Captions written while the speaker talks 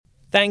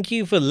Thank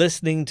you for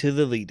listening to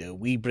The Leader.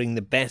 We bring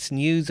the best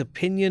news,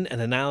 opinion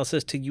and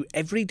analysis to you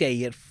every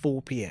day at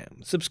 4 p.m.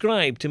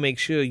 Subscribe to make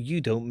sure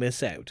you don't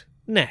miss out.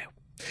 Now,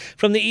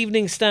 from the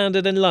Evening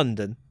Standard in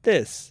London,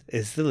 this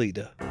is The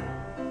Leader.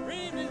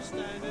 Evening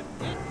Standard,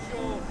 it's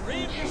your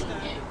Evening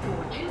Standard.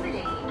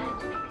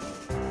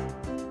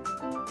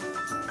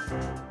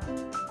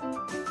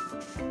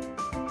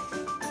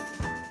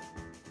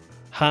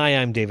 Hi,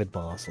 I'm David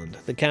Marsland.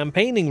 The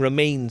campaigning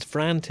remains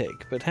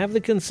frantic, but have the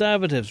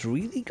Conservatives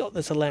really got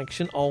this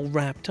election all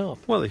wrapped up?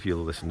 Well, if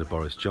you'll listen to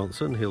Boris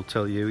Johnson, he'll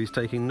tell you he's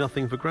taking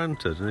nothing for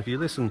granted. And if you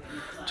listen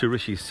to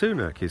Rishi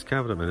Sunak, his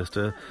cabinet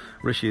minister,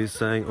 Rishi is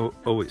saying,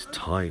 oh, it's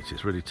tight,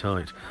 it's really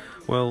tight.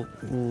 Well,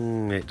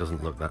 it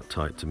doesn't look that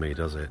tight to me,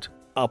 does it?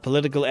 Our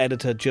political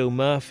editor Joe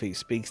Murphy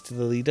speaks to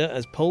The Leader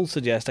as polls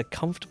suggest a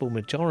comfortable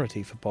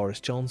majority for Boris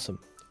Johnson.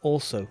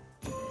 Also,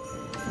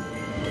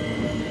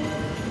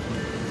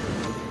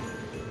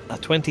 a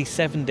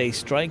 27-day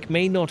strike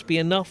may not be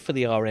enough for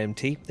the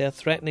RMT. They're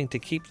threatening to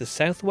keep the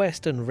South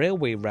Western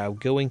Railway route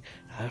going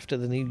after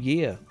the new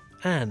year.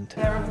 And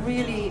there are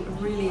really,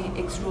 really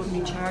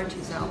extraordinary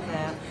charities out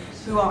there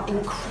who are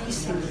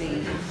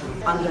increasingly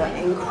under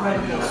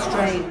incredible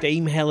strain.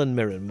 Dame Helen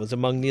Mirren was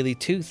among nearly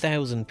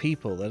 2,000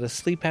 people at a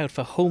sleep out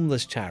for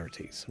homeless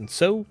charities, and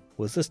so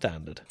was the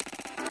Standard.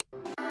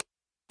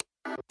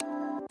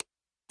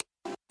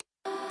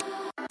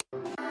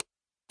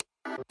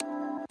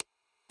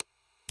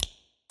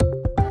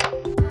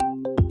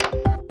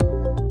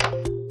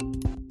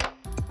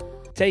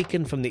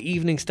 Taken from the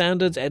Evening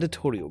Standard's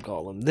editorial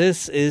column,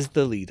 this is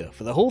The Leader.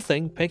 For the whole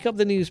thing, pick up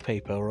the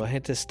newspaper or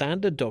head to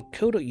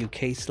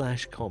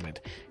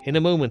standard.co.uk/comment. In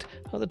a moment,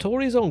 are the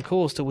Tories on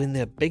course to win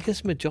their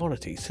biggest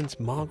majority since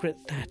Margaret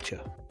Thatcher?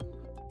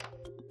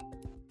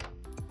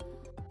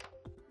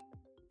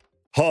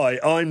 Hi,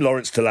 I'm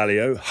Lawrence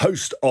Dallaglio,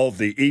 host of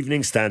the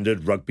Evening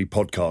Standard Rugby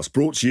Podcast,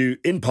 brought to you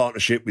in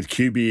partnership with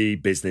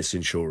QBE Business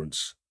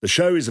Insurance. The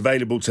show is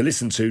available to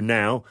listen to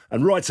now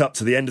and right up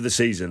to the end of the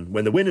season,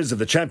 when the winners of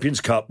the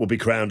Champions Cup will be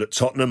crowned at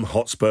Tottenham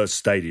Hotspur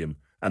Stadium,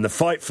 and the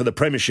fight for the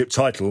Premiership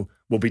title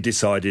will be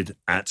decided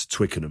at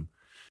Twickenham.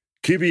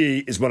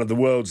 QBE is one of the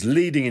world's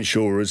leading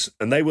insurers,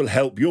 and they will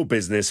help your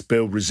business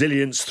build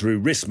resilience through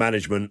risk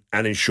management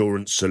and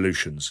insurance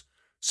solutions.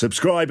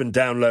 Subscribe and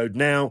download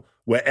now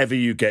wherever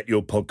you get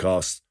your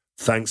podcasts.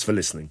 Thanks for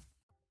listening.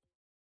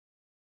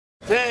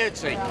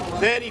 30,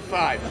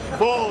 35,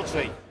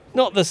 40.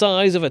 Not the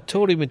size of a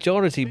Tory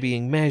majority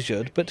being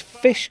measured, but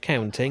fish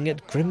counting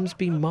at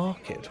Grimsby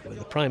Market, where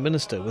the Prime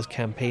Minister was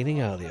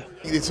campaigning earlier.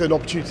 It's an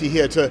opportunity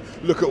here to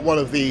look at one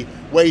of the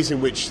ways in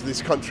which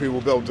this country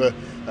will be able to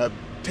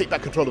take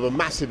back control of a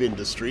massive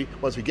industry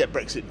once we get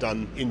Brexit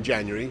done in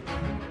January.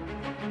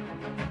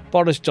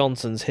 Boris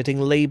Johnson's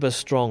hitting Labour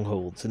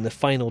strongholds in the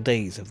final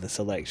days of this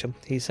election.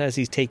 He says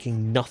he's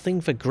taking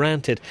nothing for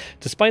granted,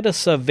 despite a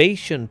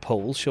Survation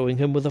poll showing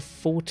him with a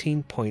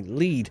 14-point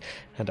lead,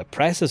 and a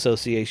Press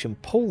Association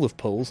poll of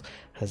polls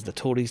has the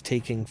Tories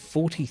taking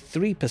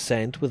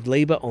 43%, with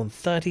Labour on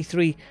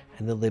 33%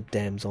 and the Lib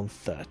Dems on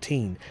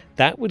 13%.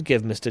 That would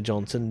give Mr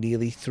Johnson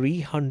nearly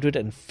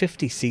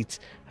 350 seats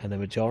and a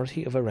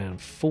majority of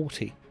around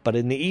 40. But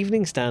in the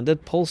Evening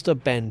Standard, pollster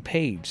Ben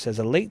Page says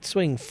a late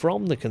swing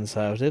from the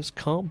Conservatives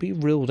can't be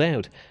ruled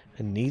out,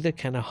 and neither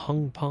can a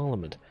hung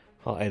parliament.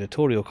 Our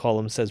editorial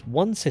column says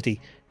one city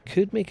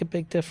could make a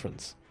big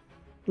difference: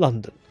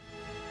 London.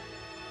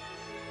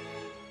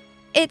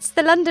 It's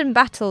the London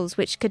battles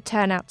which could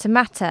turn out to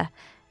matter.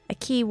 A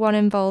key one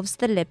involves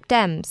the Lib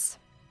Dems.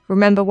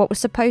 Remember what was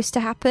supposed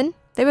to happen?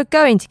 They were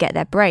going to get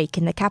their break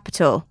in the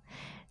capital.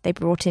 They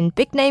brought in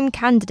big-name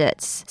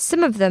candidates,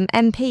 some of them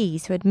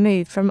MPs who had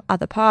moved from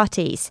other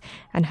parties,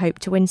 and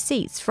hoped to win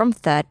seats from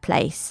third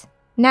place.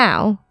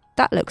 Now,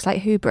 that looks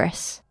like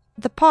hubris.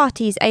 The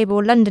party's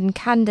able London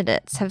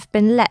candidates have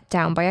been let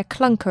down by a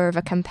clunker of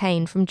a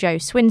campaign from Joe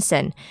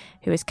Swinson,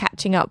 who is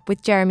catching up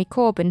with Jeremy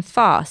Corbyn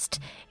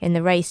fast in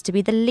the race to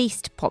be the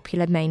least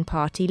popular main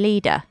party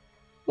leader.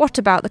 What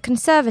about the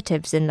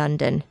Conservatives in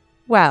London?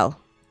 Well,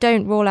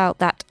 don't rule out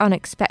that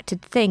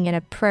unexpected thing in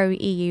a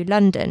pro-EU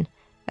London: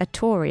 a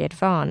Tory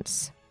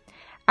advance.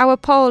 Our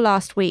poll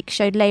last week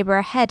showed Labour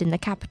ahead in the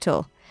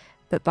capital,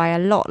 but by a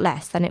lot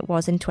less than it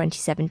was in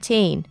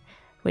 2017,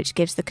 which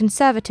gives the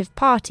Conservative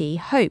Party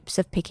hopes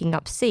of picking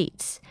up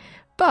seats.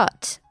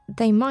 But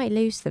they might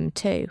lose them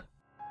too.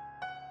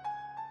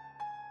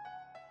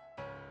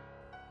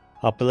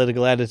 Our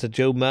political editor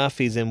Joe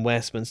Murphy's in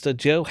Westminster.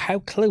 Joe, how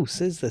close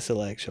is this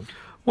election?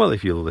 Well,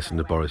 if you'll listen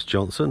to Boris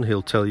Johnson,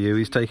 he'll tell you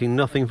he's taking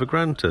nothing for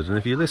granted. And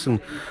if you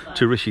listen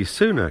to Rishi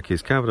Sunak,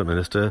 his cabinet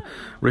minister,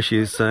 Rishi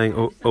is saying,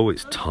 oh,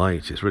 it's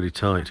tight, it's really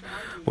tight.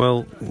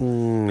 Well,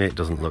 it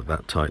doesn't look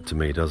that tight to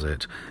me, does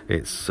it?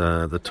 It's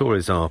the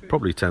Tories are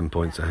probably 10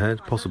 points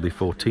ahead, possibly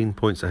 14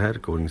 points ahead,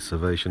 according to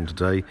Survation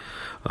today.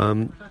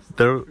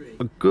 They're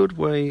a good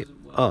way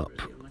up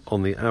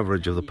on the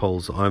average of the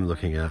polls that I'm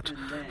looking at,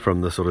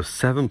 from the sort of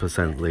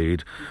 7%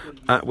 lead,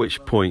 at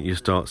which point you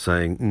start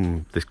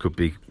saying, this could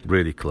be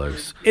really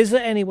close. Is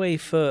there any way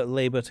for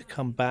Labour to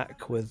come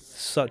back with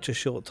such a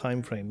short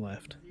time frame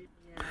left?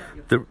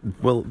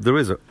 There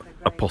is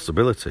a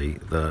possibility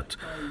that,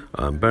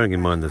 bearing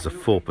in mind there's a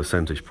 4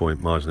 percentage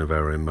point margin of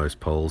error in most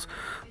polls,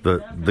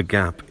 that the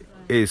gap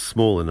is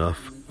small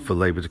enough for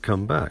Labour to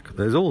come back.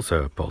 There's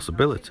also a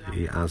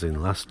possibility, as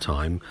in last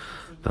time,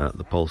 that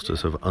the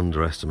pollsters have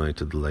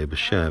underestimated the Labour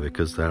share,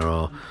 because there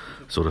are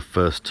sort of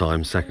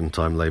first-time,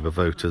 second-time Labour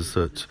voters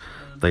that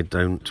they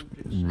don't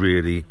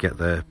really get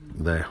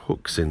their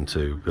hooks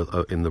into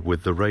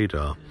with the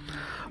radar.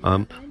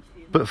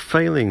 But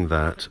failing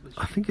that,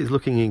 I think it's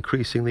looking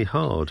increasingly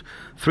hard.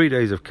 3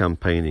 days of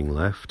campaigning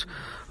left.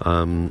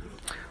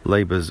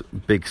 Labour's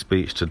big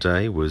speech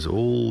today was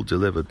all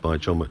delivered by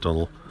John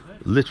McDonnell,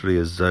 literally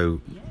as though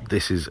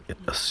this is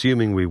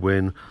assuming we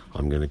win.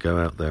 I'm going to go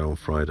out there on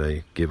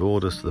Friday, give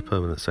orders to the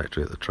Permanent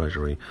Secretary at the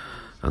Treasury,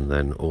 and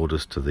then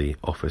orders to the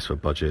Office for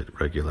Budget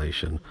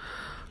Regulation.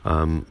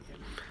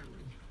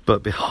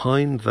 But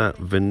behind that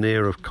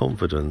veneer of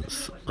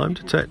confidence, I'm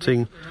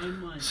detecting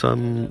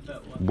some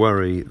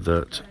worry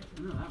that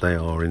they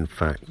are in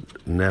fact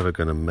never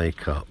going to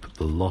make up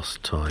the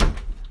lost time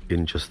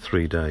in just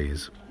 3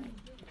 days.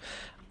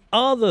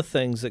 Are there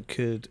things that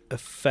could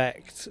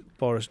affect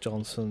Boris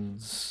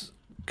Johnson's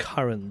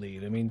current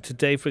lead? I mean,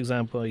 today, for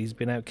example, he's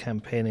been out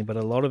campaigning, but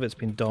a lot of it's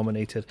been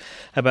dominated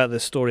about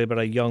this story about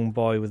a young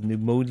boy with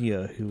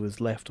pneumonia who was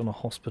left on a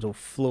hospital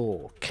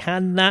floor.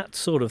 Can that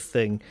sort of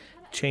thing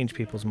change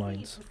people's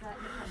minds?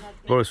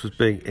 Boris was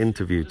being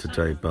interviewed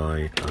today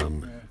by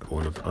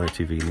one of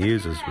ITV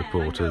News'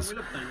 reporters,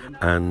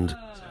 and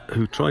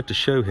who tried to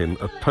show him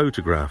a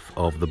photograph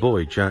of the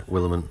boy, Jack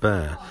Willamette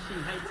Bear.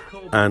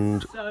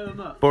 And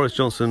Boris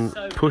Johnson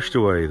pushed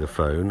away the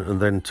phone and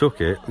then took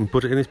it and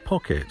put it in his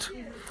pocket.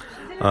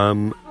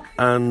 And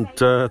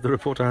the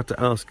reporter had to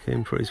ask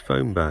him for his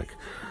phone back.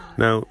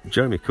 Now,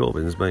 Jeremy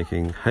Corbyn's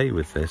making hay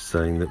with this,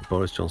 saying that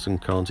Boris Johnson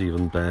can't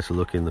even bear to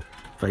look in the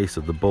face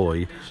of the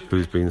boy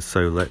who's been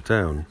so let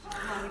down.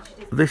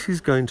 This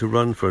is going to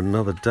run for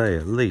another day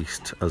at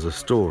least as a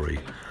story.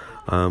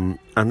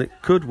 And it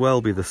could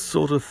well be the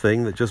sort of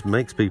thing that just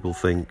makes people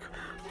think,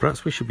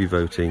 perhaps we should be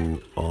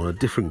voting on a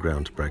different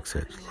ground to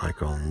Brexit,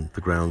 like on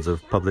the grounds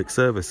of public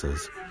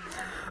services.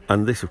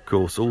 And this, of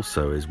course,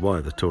 also is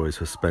why the Tories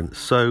have spent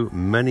so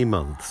many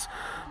months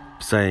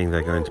saying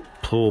they're going to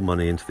pour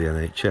money into the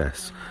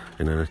NHS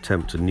in an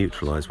attempt to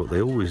neutralise what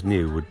they always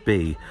knew would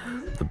be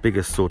the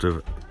biggest sort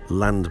of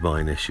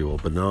landmine issue or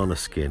banana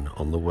skin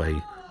on the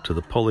way to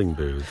the polling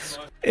booths.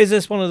 Is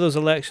this one of those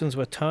elections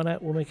where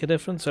turnout will make a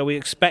difference? Are we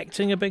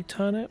expecting a big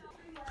turnout?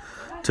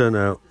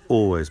 Turnout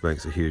always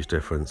makes a huge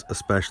difference,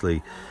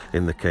 especially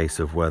in the case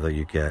of whether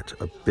you get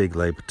a big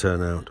Labour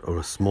turnout or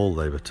a small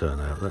Labour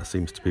turnout. That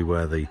seems to be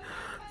where the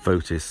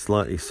vote is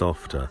slightly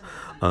softer.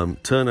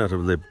 Turnout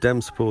of Lib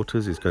Dem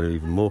supporters is going to be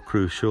even more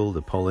crucial.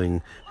 The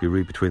polling, if you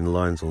read between the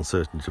lines on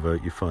certainty to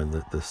vote, you find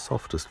that the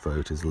softest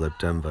vote is the Lib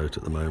Dem vote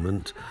at the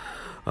moment.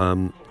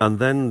 And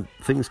then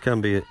things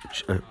can be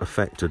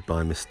affected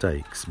by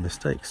mistakes.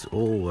 Mistakes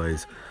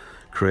always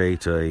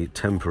create a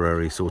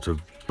temporary sort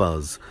of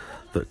buzz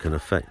that can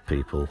affect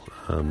people.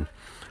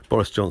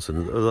 Boris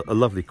Johnson, a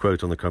lovely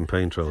quote on the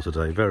campaign trail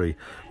today, very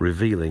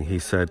revealing. He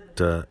said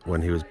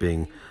when he was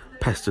being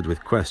pestered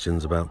with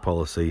questions about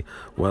policy,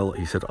 well,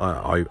 he said,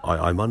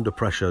 I'm under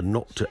pressure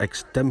not to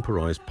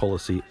extemporise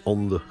policy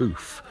on the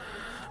hoof.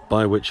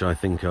 By which I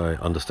think I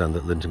understand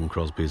that Linton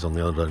Crosby is on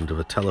the other end of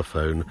a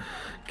telephone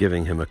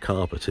giving him a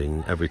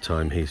carpeting every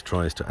time he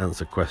tries to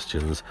answer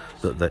questions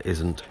that there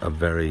isn't a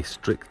very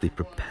strictly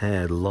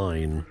prepared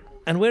line.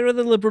 And where are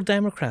the Liberal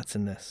Democrats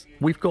in this?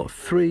 We've got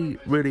 3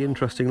 really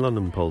interesting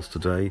London polls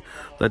today.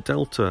 They're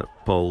Delta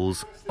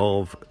polls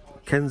of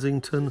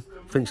Kensington,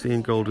 Finchley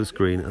and Golders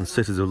Green and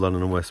cities of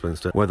London and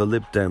Westminster, where the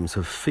Lib Dems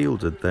have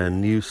fielded their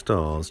new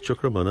stars,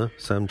 Chuka Umunna,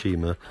 Sam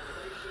Gyimah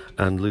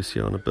and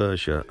Luciana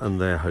Berger,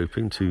 and they're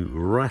hoping to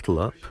rattle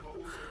up,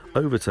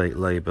 overtake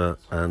Labour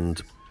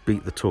and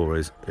beat the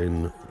Tories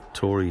in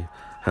Tory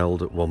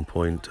held at one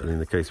point, and in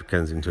the case of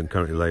Kensington,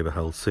 currently Labour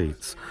held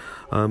seats.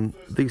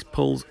 These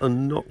polls are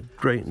not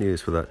great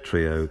news for that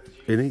trio.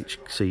 In each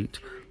seat,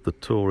 the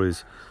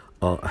Tories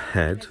are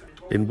ahead.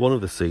 In one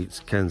of the seats,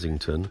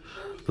 Kensington,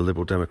 the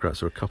Liberal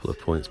Democrats are a couple of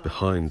points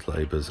behind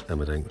Labour's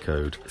Emmerdent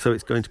Code. So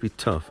it's going to be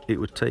tough. It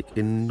would take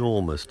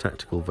enormous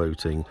tactical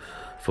voting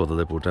for the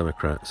Liberal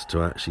Democrats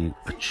to actually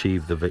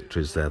achieve the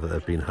victories there that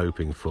they've been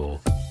hoping for.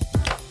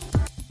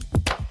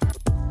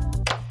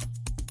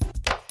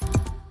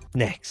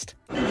 Next.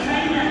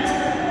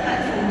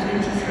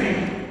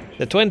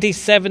 The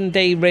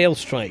 27-day rail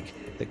strike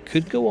that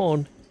could go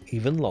on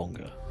even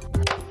longer.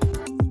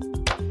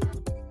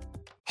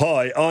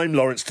 Hi, I'm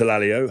Lawrence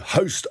Dallaglio,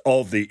 host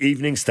of the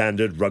Evening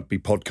Standard Rugby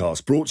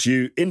Podcast, brought to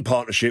you in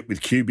partnership with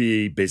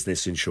QBE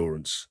Business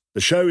Insurance. The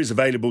show is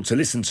available to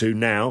listen to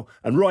now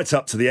and right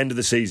up to the end of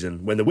the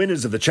season, when the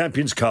winners of the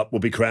Champions Cup will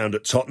be crowned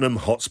at Tottenham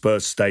Hotspur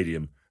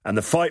Stadium. and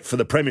the fight for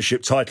the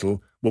Premiership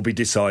title will be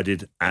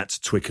decided at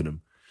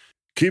Twickenham.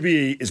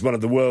 QBE is one of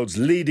the world's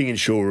leading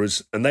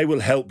insurers, and they will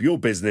help your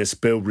business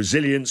build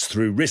resilience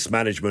through risk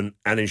management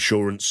and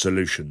insurance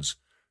solutions.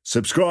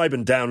 Subscribe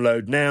and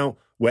download now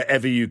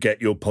wherever you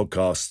get your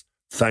podcasts.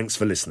 Thanks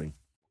for listening.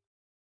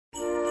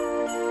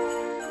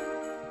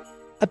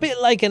 A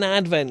bit like an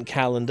advent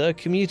calendar,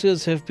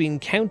 commuters have been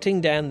counting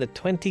down the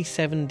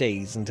 27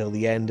 days until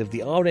the end of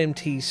the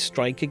RMT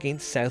strike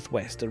against South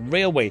Western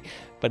Railway,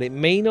 but it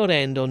may not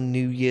end on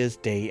New Year's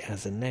Day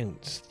as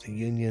announced. The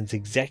union's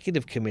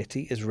executive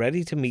committee is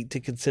ready to meet to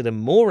consider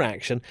more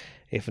action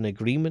if an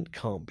agreement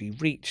can't be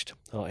reached.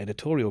 Our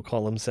editorial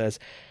column says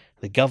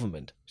the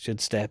government should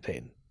step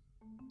in.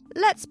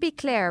 Let's be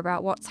clear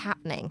about what's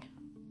happening.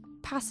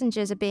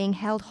 Passengers are being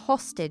held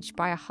hostage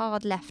by a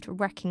hard-left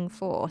wrecking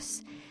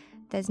force.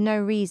 There's no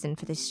reason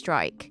for this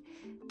strike.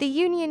 The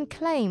union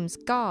claims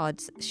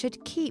guards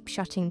should keep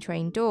shutting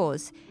train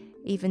doors,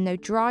 even though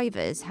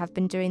drivers have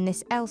been doing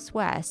this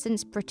elsewhere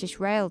since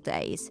British Rail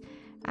days,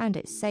 and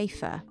it's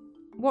safer.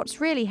 What's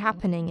really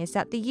happening is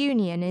that the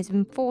union is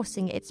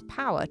enforcing its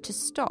power to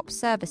stop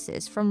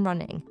services from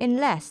running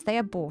unless they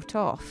are bought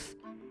off.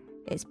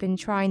 It's been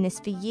trying this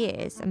for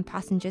years and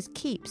passengers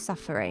keep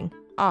suffering.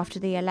 After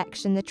the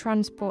election, the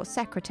Transport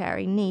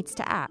Secretary needs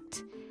to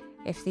act.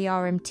 If the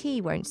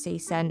RMT won't see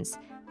sense,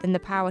 then the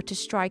power to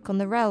strike on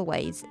the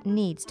railways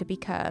needs to be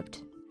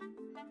curbed.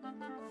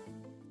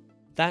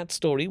 That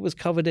story was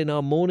covered in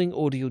our morning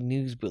audio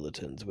news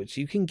bulletins, which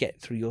you can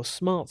get through your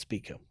smart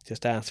speaker.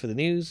 Just ask for the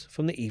news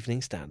from the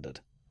Evening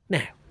Standard.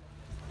 Now,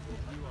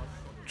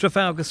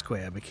 Trafalgar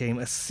Square became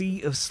a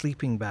sea of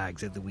sleeping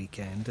bags at the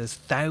weekend as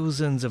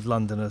thousands of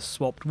Londoners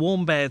swapped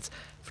warm beds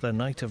for a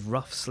night of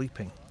rough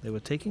sleeping. They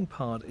were taking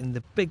part in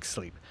the Big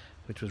Sleep,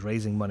 which was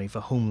raising money for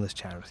homeless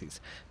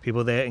charities.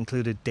 People there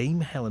included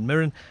Dame Helen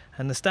Mirren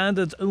and the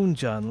Standard's own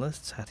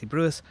journalists, Hattie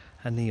Brewis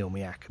and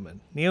Naomi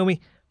Ackerman.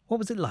 Naomi, what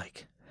was it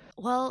like?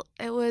 Well,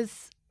 it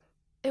was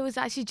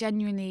actually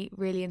genuinely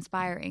really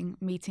inspiring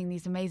meeting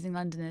these amazing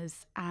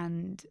Londoners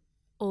and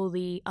all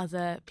the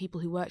other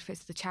people who worked for it,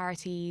 so the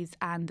charities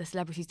and the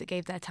celebrities that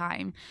gave their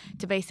time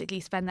to basically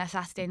spend their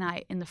Saturday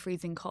night in the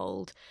freezing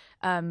cold,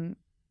 in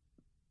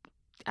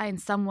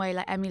some way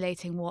like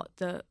emulating what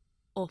the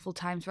awful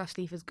times rough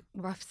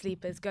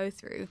sleepers go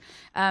through,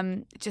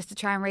 just to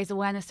try and raise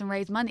awareness and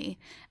raise money.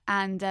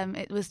 And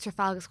it was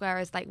Trafalgar Square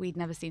as like we'd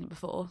never seen it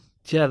before.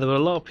 yeah, there were a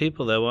lot of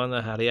people there, weren't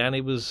there, Hattie? And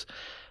it was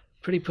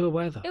pretty poor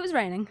weather. It was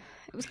raining.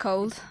 It was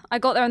cold. I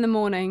got there in the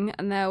morning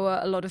and there were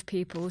a lot of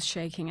people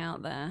shaking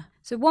out there.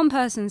 So one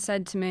person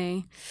said to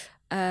me,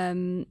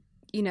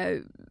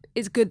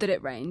 it's good that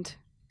it rained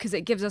because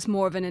it gives us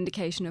more of an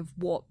indication of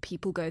what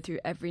people go through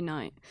every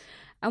night.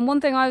 And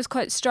one thing I was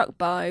quite struck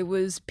by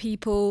was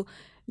people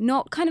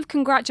not kind of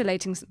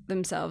congratulating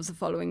themselves the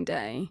following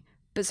day,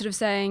 but sort of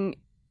saying,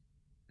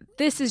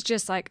 this is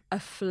just like a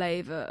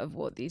flavour of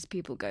what these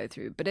people go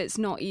through. But it's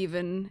not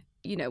even,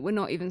 we're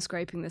not even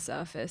scraping the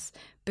surface,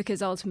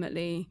 because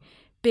ultimately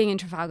being in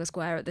Trafalgar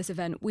Square at this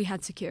event, we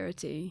had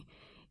security.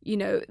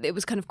 It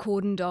was kind of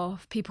cordoned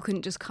off. People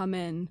couldn't just come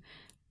in.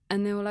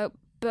 And they were like,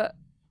 but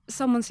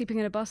someone sleeping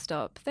at a bus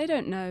stop, they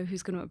don't know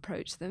who's going to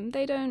approach them.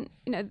 They don't,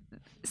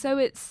 so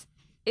it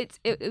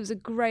was a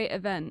great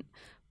event,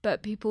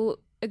 but people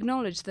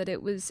acknowledged that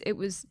it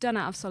was done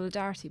out of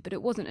solidarity, but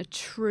it wasn't a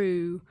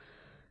true,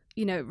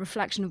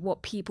 reflection of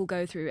what people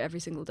go through every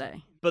single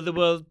day. But there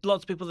were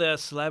lots of people there,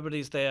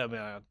 celebrities there. I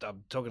mean,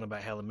 I'm talking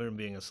about Helen Mirren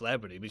being a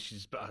celebrity, but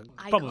she's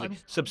probably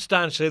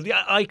substantially. The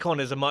icon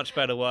is a much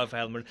better word for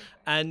Helen Mirren.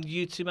 And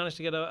you two managed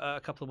to get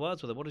a couple of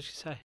words with her. What did she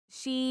say?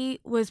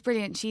 She was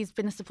brilliant. She's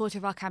been a supporter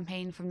of our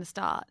campaign from the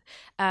start.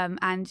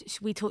 And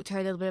we talked to her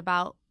a little bit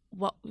about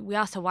we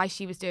asked her why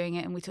she was doing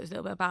it, and we talked a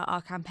little bit about our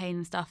campaign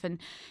and stuff, and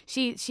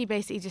she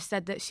basically just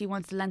said that she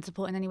wanted to lend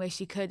support in any way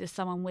she could as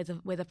someone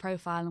with a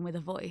profile and with a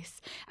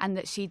voice, and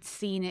that she'd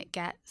seen it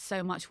get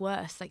so much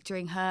worse, like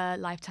during her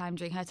lifetime,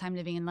 during her time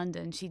living in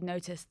London. She'd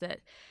noticed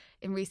that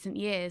in recent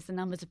years the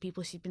numbers of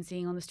people she'd been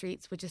seeing on the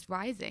streets were just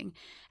rising.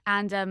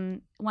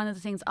 And one of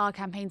the things our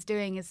campaign's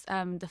doing is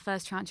the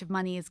first tranche of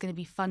money is going to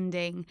be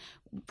funding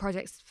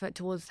projects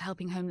towards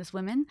helping homeless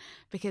women,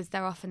 because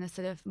they're often a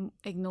sort of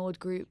ignored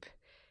group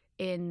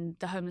in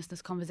the homelessness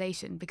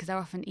conversation, because they're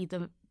often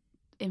either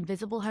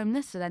invisible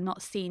homeless, so they're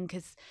not seen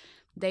because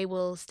they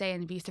will stay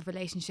in abusive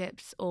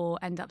relationships or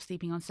end up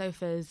sleeping on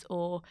sofas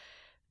or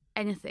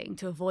anything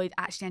to avoid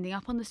actually ending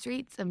up on the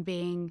streets and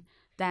being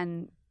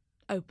then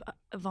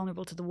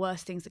vulnerable to the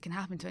worst things that can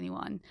happen to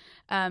anyone.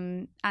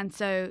 And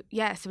so we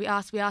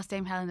asked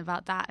Dame Helen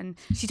about that, and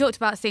she talked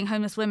about seeing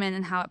homeless women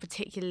and how it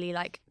particularly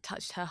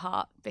touched her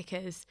heart,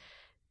 because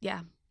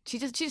She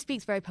just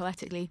speaks very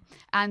poetically.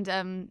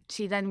 And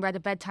she then read a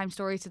bedtime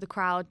story to the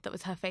crowd that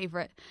was her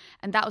favourite.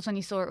 And that was when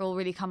you saw it all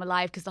really come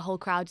alive, because the whole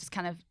crowd just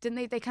kind of,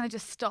 they kind of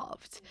just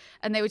stopped.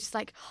 And they were just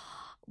like,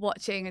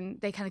 watching, and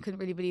they kind of couldn't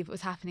really believe it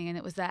was happening, and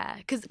it was there.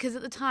 Because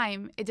at the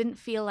time, it didn't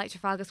feel like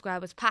Trafalgar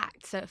Square was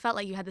packed, so it felt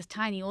like you had this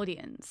tiny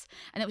audience,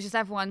 and it was just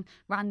everyone,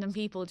 random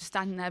people, just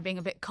standing there being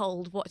a bit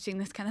cold, watching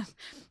this kind of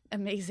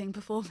amazing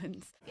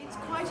performance. It's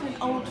quite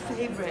an old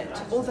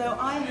favourite, although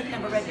I had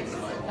never read it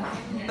before.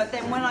 But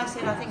then when I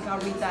said, I think I'll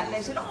read that,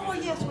 they said, oh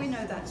yes, we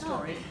know that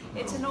story.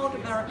 It's an old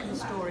American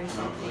story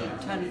from the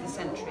turn of the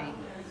century.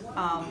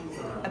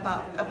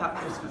 About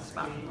Christmas,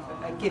 about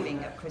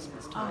giving at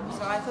Christmas time.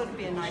 So I thought it'd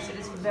be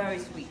it's a very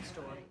sweet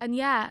story. And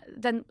yeah,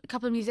 then a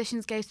couple of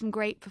musicians gave some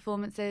great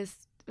performances.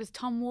 It was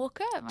Tom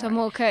Walker?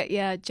 Walker,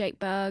 yeah, Jake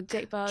Berg,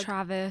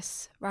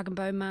 Travis, Rag and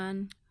Bone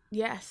Man.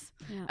 Yes.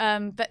 Yeah.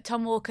 But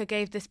Tom Walker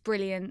gave this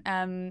brilliant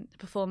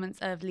performance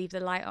of Leave the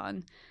Light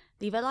On.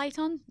 Leave a light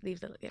on? He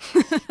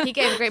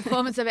gave a great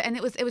performance of it, and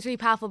it was really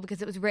powerful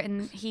because it was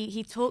written.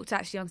 He talked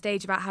actually on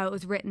stage about how it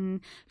was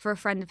written for a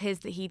friend of his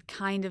that he'd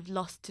kind of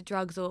lost to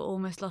drugs or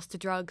almost lost to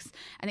drugs,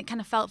 and it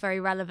kind of felt very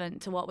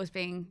relevant to what was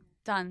being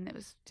done. It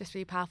was just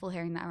really powerful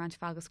hearing that around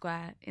Trafalgar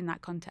Square in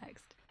that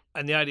context.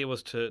 And the idea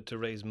was to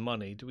raise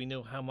money. Do we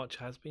know how much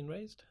has been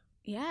raised?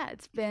 Yeah,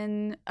 it's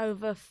been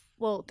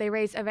they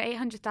raised over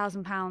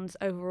 £800,000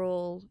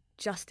 overall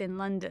just in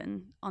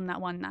London on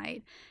that one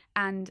night,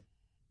 and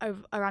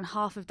around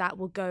half of that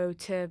will go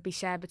to be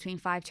shared between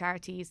 5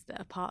 charities that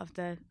are part of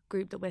the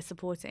group that we're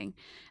supporting.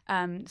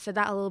 So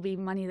that'll all be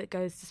money that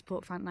goes to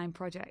support frontline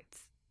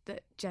projects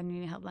that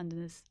genuinely help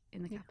Londoners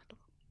in the capital.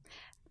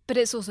 But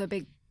it's also a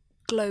big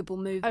global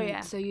movement. Oh,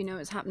 yeah. So,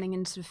 it's happening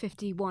in sort of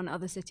 51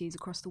 other cities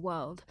across the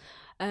world.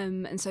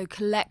 And so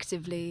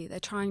collectively, they're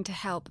trying to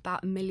help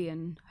about 1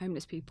 million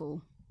homeless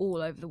people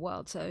all over the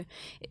world. So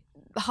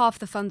half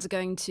the funds are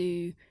going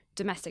to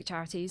domestic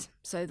charities,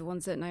 so the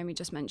ones that Naomi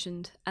just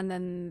mentioned, and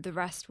then the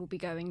rest will be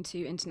going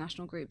to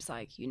international groups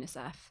like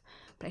UNICEF,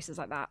 places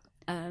like that.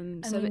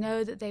 And we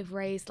know that they've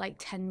raised like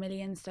 10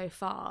 million so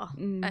far,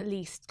 at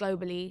least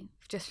globally,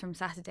 just from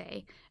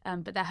Saturday,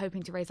 but they're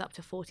hoping to raise up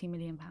to £40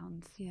 million.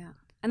 Yeah.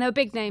 And there were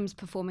big names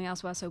performing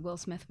elsewhere. So Will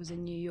Smith was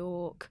in New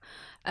York.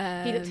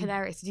 He looked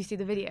hilarious. Did you see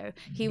the video?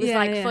 He was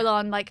full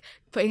on,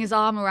 putting his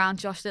arm around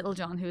Josh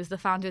Littlejohn, who was the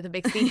founder of the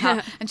Big Speak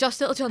Out. And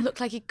Josh Littlejohn looked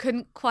like he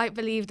couldn't quite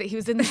believe that he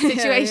was in this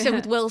situation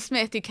with Will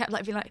Smith, who kept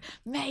being like,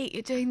 mate,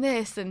 you're doing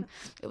this. And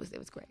it was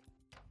great.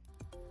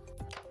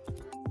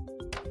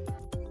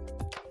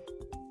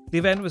 The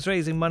event was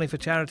raising money for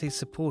charities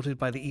supported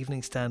by the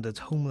Evening Standard's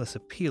Homeless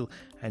Appeal,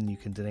 and you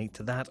can donate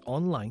to that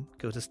online.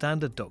 Go to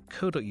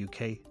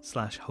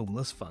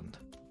standard.co.uk/homelessfund.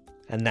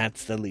 And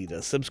that's The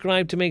Leader.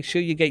 Subscribe to make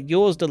sure you get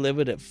yours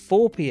delivered at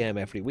 4 p.m.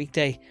 every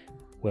weekday.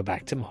 We're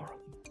back tomorrow.